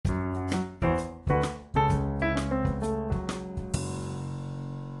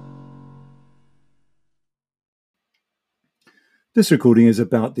This recording is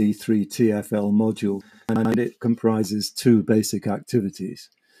about the 3TFL module, and it comprises two basic activities.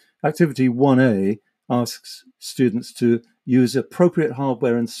 Activity 1A asks students to use appropriate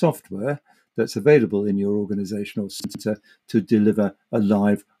hardware and software that's available in your organizational center to deliver a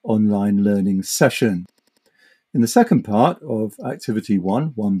live online learning session. In the second part of Activity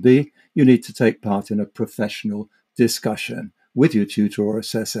 1B, you need to take part in a professional discussion with your tutor or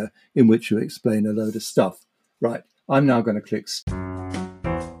assessor in which you explain a load of stuff. Right, I'm now going to click